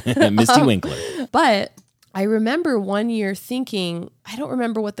 Misty Winkler. But I remember one year thinking, I don't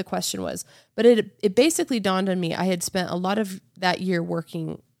remember what the question was, but it basically dawned on me. I had spent a lot of that year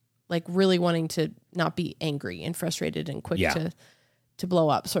working, like really wanting to not be angry and frustrated and quick to blow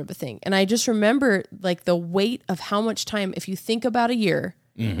up, sort of a thing. And I just remember like the weight of how much time, if you think about a year,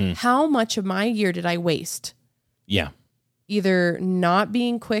 how much of my year did I waste? Yeah. Either not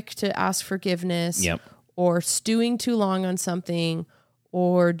being quick to ask forgiveness or stewing too long on something,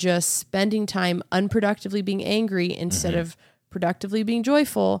 or just spending time unproductively being angry instead of productively being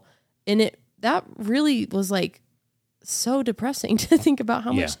joyful. And that really was like so depressing to think about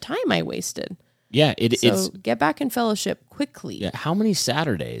how much time I wasted. Yeah. It's get back in fellowship quickly. Yeah. How many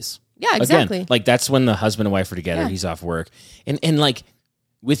Saturdays? Yeah, exactly. Again, like that's when the husband and wife are together. Yeah. He's off work. And like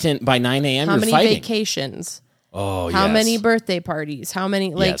by 9 a.m. How you're many fighting. Vacations? Oh, How many birthday parties? How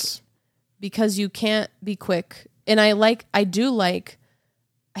many, because you can't be quick. And I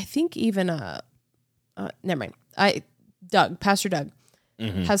think even, never mind. Pastor Doug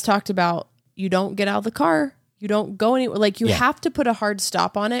has talked about, you don't get out of the car. You don't go anywhere. Like you have to put a hard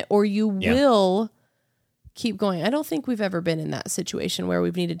stop on it or you will keep going. I don't think we've ever been in that situation where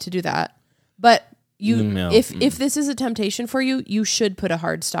we've needed to do that. But if this is a temptation for you, you should put a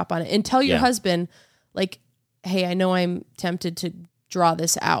hard stop on it and tell your husband, like, hey, I know I'm tempted to draw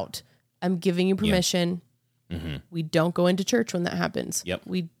this out. I'm giving you permission. We don't go into church when that happens. Yep.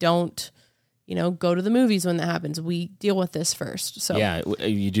 We don't, go to the movies when that happens. We deal with this first. So yeah,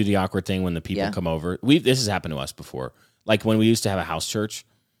 you do the awkward thing when the people come over. This has happened to us before. Like when we used to have a house church,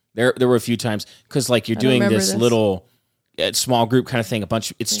 there were a few times because like you're doing this little small group kind of thing.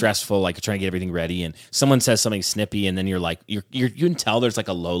 It's stressful, like you're trying to get everything ready, and someone says something snippy, and then you're like, you can tell there's like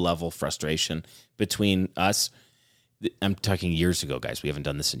a low level frustration between us. I'm talking years ago, guys. We haven't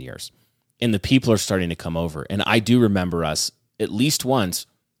done this in years, and the people are starting to come over, and I do remember us at least once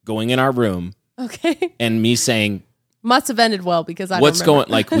going in our room. Okay. And me saying, must have ended well because what's going,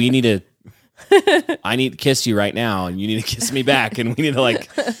 like, we need to, I need to kiss you right now and you need to kiss me back. And we need to like,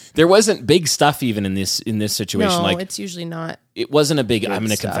 there wasn't big stuff even in this situation. No, like it's usually not. It wasn't a big, I'm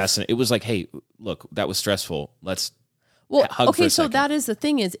going to confess it. It was like, hey, look, that was stressful. Let's hug okay. for a So second. that is the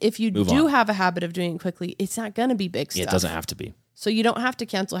thing is if you do have a habit of doing it quickly, it's not going to be big stuff. It doesn't have to be. So you don't have to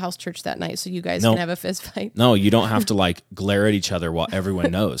cancel house church that night so you guys can have a fist fight. No, you don't have to like glare at each other while everyone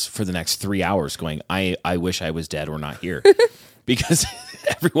knows for the next 3 hours going, I wish I was dead or not here. Because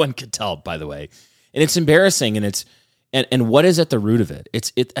everyone could tell, by the way. And it's embarrassing and what is at the root of it?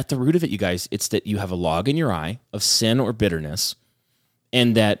 It's at the root of it, you guys, it's that you have a log in your eye of sin or bitterness,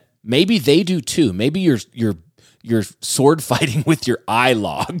 and that maybe they do too. Maybe you're sword fighting with your eye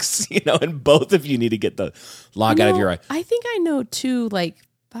logs, and both of you need to get the log out of your eye. I think I know 2 like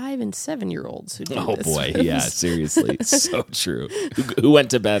 5 and 7-year-olds who do this. Oh boy, yeah, seriously, so true. Who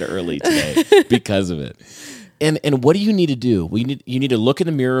went to bed early today because of it? And what do you need to do? You need to look in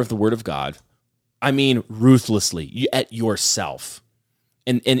the mirror of the Word of God. I mean, ruthlessly at yourself,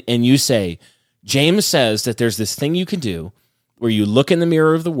 and you say, James says that there's this thing you can do where you look in the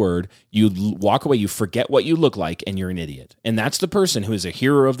mirror of the Word, you walk away, you forget what you look like, and you're an idiot. And that's the person who is a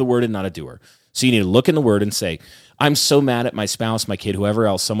hearer of the Word and not a doer. So you need to look in the Word and say, I'm so mad at my spouse, my kid, whoever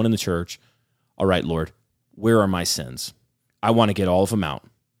else, someone in the church. All right, Lord, where are my sins? I want to get all of them out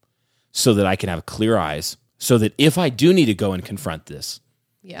so that I can have clear eyes, so that if I do need to go and confront this,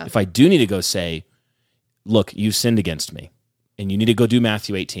 if I do need to go say, look, you sinned against me, and you need to go do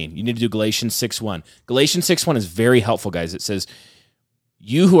Matthew 18. You need to do Galatians 6:1. Galatians 6:1 is very helpful, guys. It says,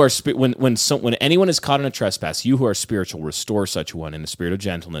 you who are, when anyone is caught in a trespass, you who are spiritual, restore such one in a spirit of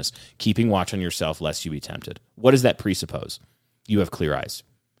gentleness, keeping watch on yourself, lest you be tempted. What does that presuppose? You have clear eyes.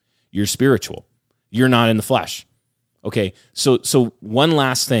 You're spiritual. You're not in the flesh. Okay, so one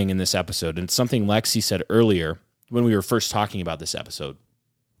last thing in this episode, and it's something Lexi said earlier when we were first talking about this episode,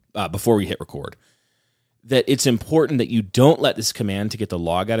 before we hit record, that it's important that you don't let this command to get the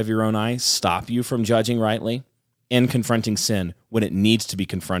log out of your own eye stop you from judging rightly and confronting sin when it needs to be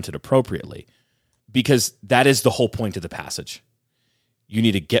confronted appropriately, because that is the whole point of the passage. You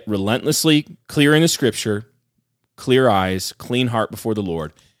need to get relentlessly clear in the Scripture, clear eyes, clean heart before the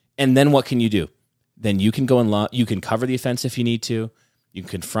Lord, and then what can you do? Then you can go and you can cover the offense if you need to. You can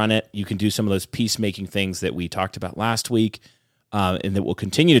confront it. You can do some of those peacemaking things that we talked about last week, and that we'll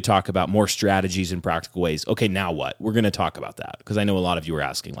continue to talk about, more strategies and practical ways. Okay, now what? We're going to talk about that because I know a lot of you are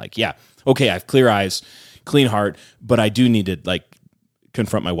asking, like, yeah, okay, I have clear eyes, clean heart, but I do need to like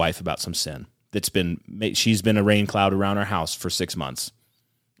confront my wife about some sin she's been a rain cloud around our house for 6 months,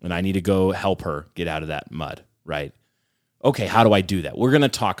 and I need to go help her get out of that mud, right? Okay, how do I do that? We're going to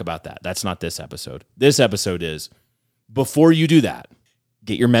talk about that. That's not this episode. This episode is, before you do that,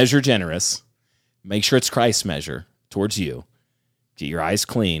 get your measure generous, make sure it's Christ's measure towards you, get your eyes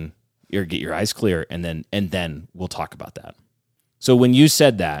clean, get your eyes clear, and then we'll talk about that. So when you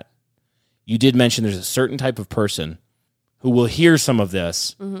said that, you did mention there's a certain type of person who will hear some of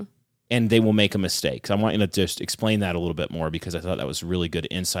this, and they will make a mistake. So I want you to just explain that a little bit more, because I thought that was really good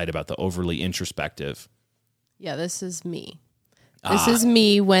insight about the overly introspective. Yeah, this is me. This is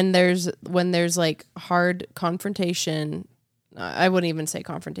me when there's like hard confrontation. I wouldn't even say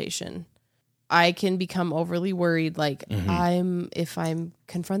confrontation. I can become overly worried. Like if I'm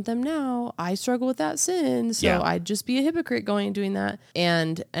confront them now, I struggle with that sin. So I'd just be a hypocrite going and doing that.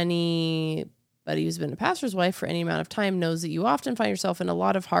 And anybody who's been a pastor's wife for any amount of time knows that you often find yourself in a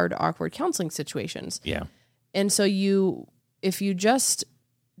lot of hard, awkward counseling situations. Yeah. And so if you just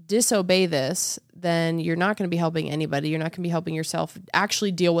disobey this, then you're not going to be helping anybody. You're not going to be helping yourself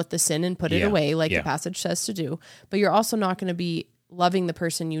actually deal with the sin and put it away like the passage says to do. But you're also not going to be loving the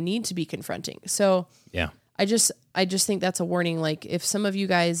person you need to be confronting. So I just think that's a warning. Like, if some of you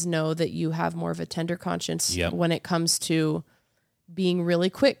guys know that you have more of a tender conscience when it comes to being really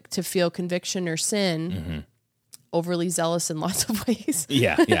quick to feel conviction or sin, overly zealous in lots of ways.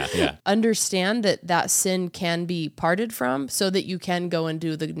 Understand that sin can be parted from, so that you can go and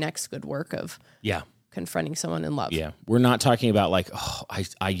do the next good work of confronting someone in love. Yeah. We're not talking about like, oh,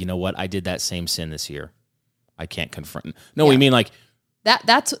 I you know what? I did that same sin this year. I can't confront. No, we mean like,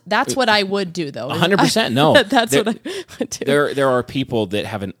 That's what I would do, though. 100%. No, that's what I would do. There are people that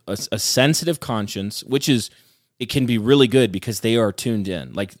have a sensitive conscience, it can be really good because they are tuned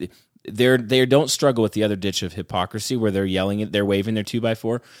in. Like they don't struggle with the other ditch of hypocrisy where they're yelling they're waving their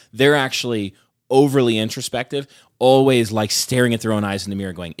 2x4. They're actually overly introspective, always like staring at their own eyes in the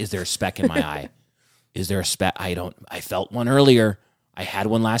mirror, going, "Is there a speck in my eye? Is there a speck? I felt one earlier. I had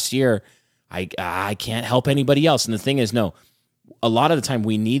one last year. I can't help anybody else." And the thing is, no. A lot of the time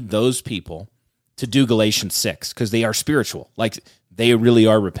we need those people to do Galatians 6 because they are spiritual. Like they really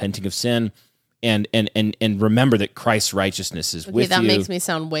are repenting of sin and remember that Christ's righteousness is with you. That makes me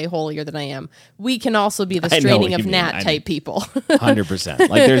sound way holier than I am. We can also be the straining of gnat type people. 100%.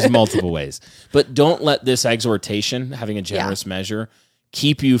 Like there's multiple ways. But don't let this exhortation, having a generous measure,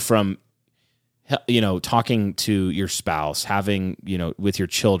 keep you from talking to your spouse, having, with your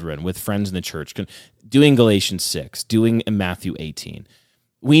children, with friends in the church, doing Galatians 6, doing Matthew 18.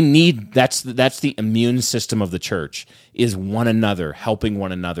 We need, that's the immune system of the church, is one another, helping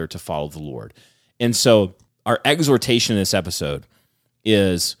one another to follow the Lord. And so our exhortation in this episode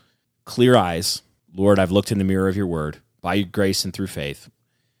is clear eyes. Lord, I've looked in the mirror of your word by your grace and through faith,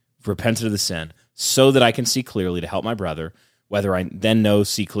 repented of the sin so that I can see clearly to help my brother, whether I then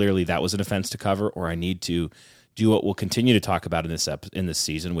see clearly that was an offense to cover, or I need to do what we'll continue to talk about in this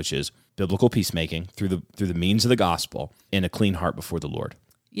season, which is biblical peacemaking through the means of the gospel and a clean heart before the Lord.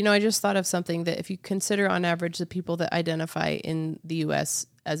 I just thought of something that if you consider on average the people that identify in the U.S.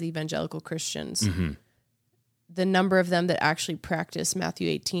 as evangelical Christians, the number of them that actually practice Matthew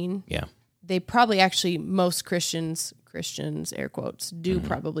 18, they probably actually, most Christians, air quotes, do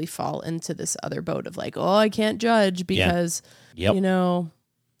probably fall into this other boat of like, oh, I can't judge because,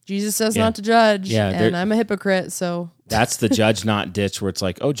 Jesus says not to judge, and I'm a hypocrite, so. That's the judge not ditch where it's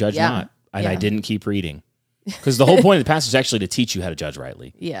like, oh, judge not, and I didn't keep reading. Because the whole point of the passage is actually to teach you how to judge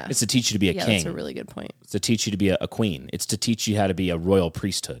rightly. Yeah. It's to teach you to be a king. That's a really good point. It's to teach you to be a queen. It's to teach you how to be a royal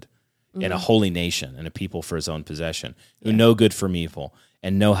priesthood and a holy nation and a people for his own possession who know good from evil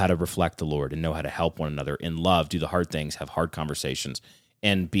and know how to reflect the Lord and know how to help one another in love, do the hard things, have hard conversations,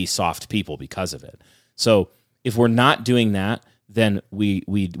 and be soft people because of it. So if we're not doing that, then we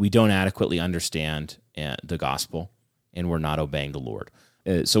don't adequately understand the gospel and we're not obeying the Lord.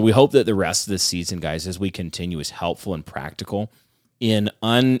 So we hope that the rest of this season, guys, as we continue, is helpful and practical in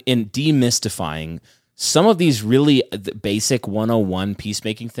demystifying some of these really basic 101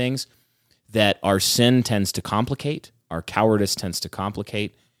 peacemaking things that our sin tends to complicate, our cowardice tends to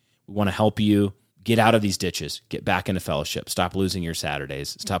complicate. We want to help you get out of these ditches, get back into fellowship, stop losing your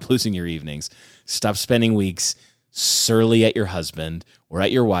Saturdays, stop losing your evenings, stop spending weeks surly at your husband or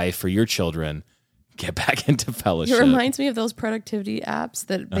at your wife or your children. Get back into fellowship. It reminds me of those productivity apps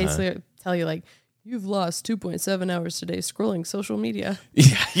that basically tell you like, you've lost 2.7 hours today scrolling social media.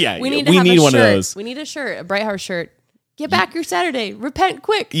 Yeah. We need one of those. We need a shirt, a Bright Heart shirt. Get back your Saturday. Repent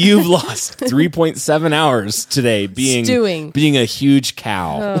quick. You've lost 3.7 hours today being a huge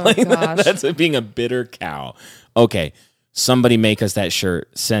cow. Oh, gosh. That's being a bitter cow. Okay. Somebody make us that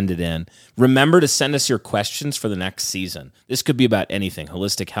shirt. Send it in. Remember to send us your questions for the next season. This could be about anything.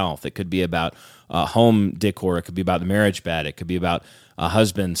 Holistic health. It could be about home decor. It could be about the marriage bed. It could be about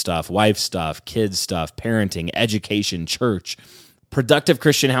husband stuff, wife stuff, kids stuff, parenting, education, church. Productive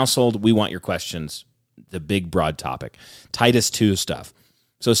Christian household. We want your questions. The big, broad topic. Titus 2 stuff.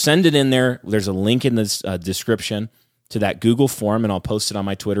 So send it in there. There's a link in the description to that Google form, and I'll post it on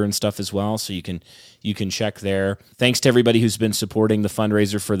my Twitter and stuff as well, so you can check there. Thanks to everybody who's been supporting the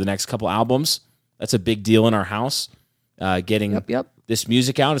fundraiser for the next couple albums. That's a big deal in our house, getting this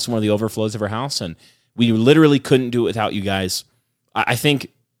music out. It's one of the overflows of our house, and we literally couldn't do it without you guys. I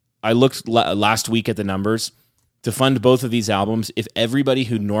think I looked last week at the numbers. To fund both of these albums, if everybody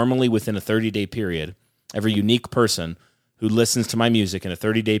who normally within a 30-day period, every unique person who listens to my music in a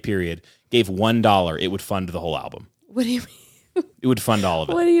 30-day period gave $1, it would fund the whole album. What do you mean? It would fund all of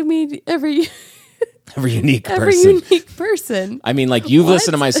it. What do you mean every unique person? Every unique person. I mean, like you've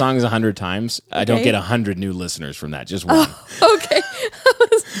listened to my songs 100 times. Okay. I don't get 100 new listeners from that. Just one. Oh, okay.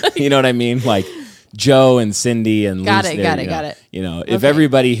 Like, you know what I mean? Like Joe and Cindy and got Lucy, it. You know, if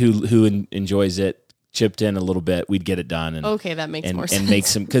everybody who enjoys it chipped in a little bit, we'd get it done. And, okay, that makes more sense. And make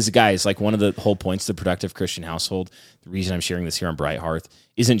some, because guys, like one of the whole points of the Productive Christian Household, the reason I'm sharing this here on Bright Hearth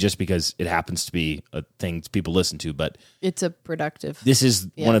isn't just because it happens to be a thing people listen to, but it's a productive. This is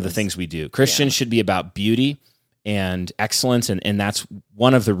one of the things we do. Christians should be about beauty and excellence, and that's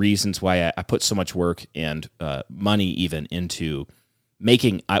one of the reasons why I put so much work and money even into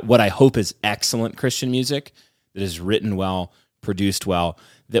making what I hope is excellent Christian music that is written well, produced well,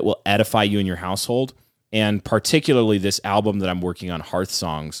 that will edify you and your household. And particularly this album that I'm working on, Hearth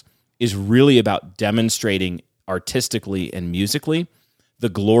Songs, is really about demonstrating artistically and musically the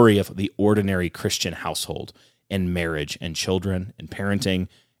glory of the ordinary Christian household and marriage and children and parenting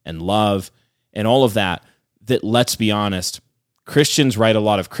and love and all of that. That, let's be honest, Christians write a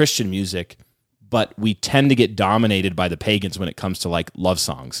lot of Christian music, but we tend to get dominated by the pagans when it comes to like love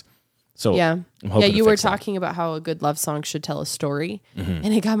songs. So yeah, I'm you were talking about how a good love song should tell a story, and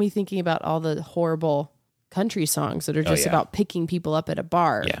it got me thinking about all the horrible country songs that are just about picking people up at a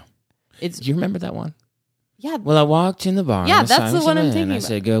bar. Yeah, do you remember that one? Yeah. Well, I walked in the bar. Yeah, that's the one I'm thinking about. I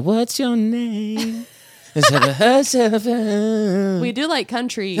said, "Girl, what's your name?" We do like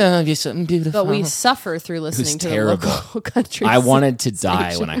country, you're something beautiful, but we suffer through listening to the local country. I wanted to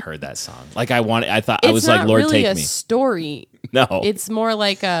die when I heard that song. Like I thought I was like, Lord, really take me. It's not really a story. No, it's more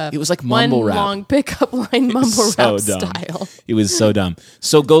like it was like mumble one rap. Long pickup line mumble so rap dumb. style. It was so dumb.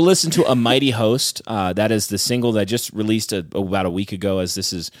 So go listen to A Mighty Host. That is the single that I just released about a week ago, as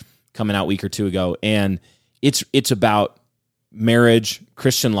this is coming out a week or two ago, and it's about marriage,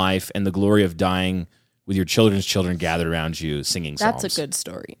 Christian life, and the glory of dying with your children's children gathered around you singing psalms. That's a good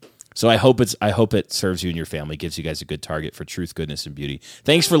story. So I hope it serves you and your family, gives you guys a good target for truth, goodness, and beauty.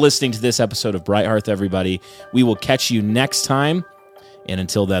 Thanks for listening to this episode of Bright Hearth, everybody. We will catch you next time. And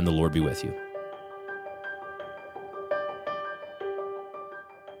until then, the Lord be with you.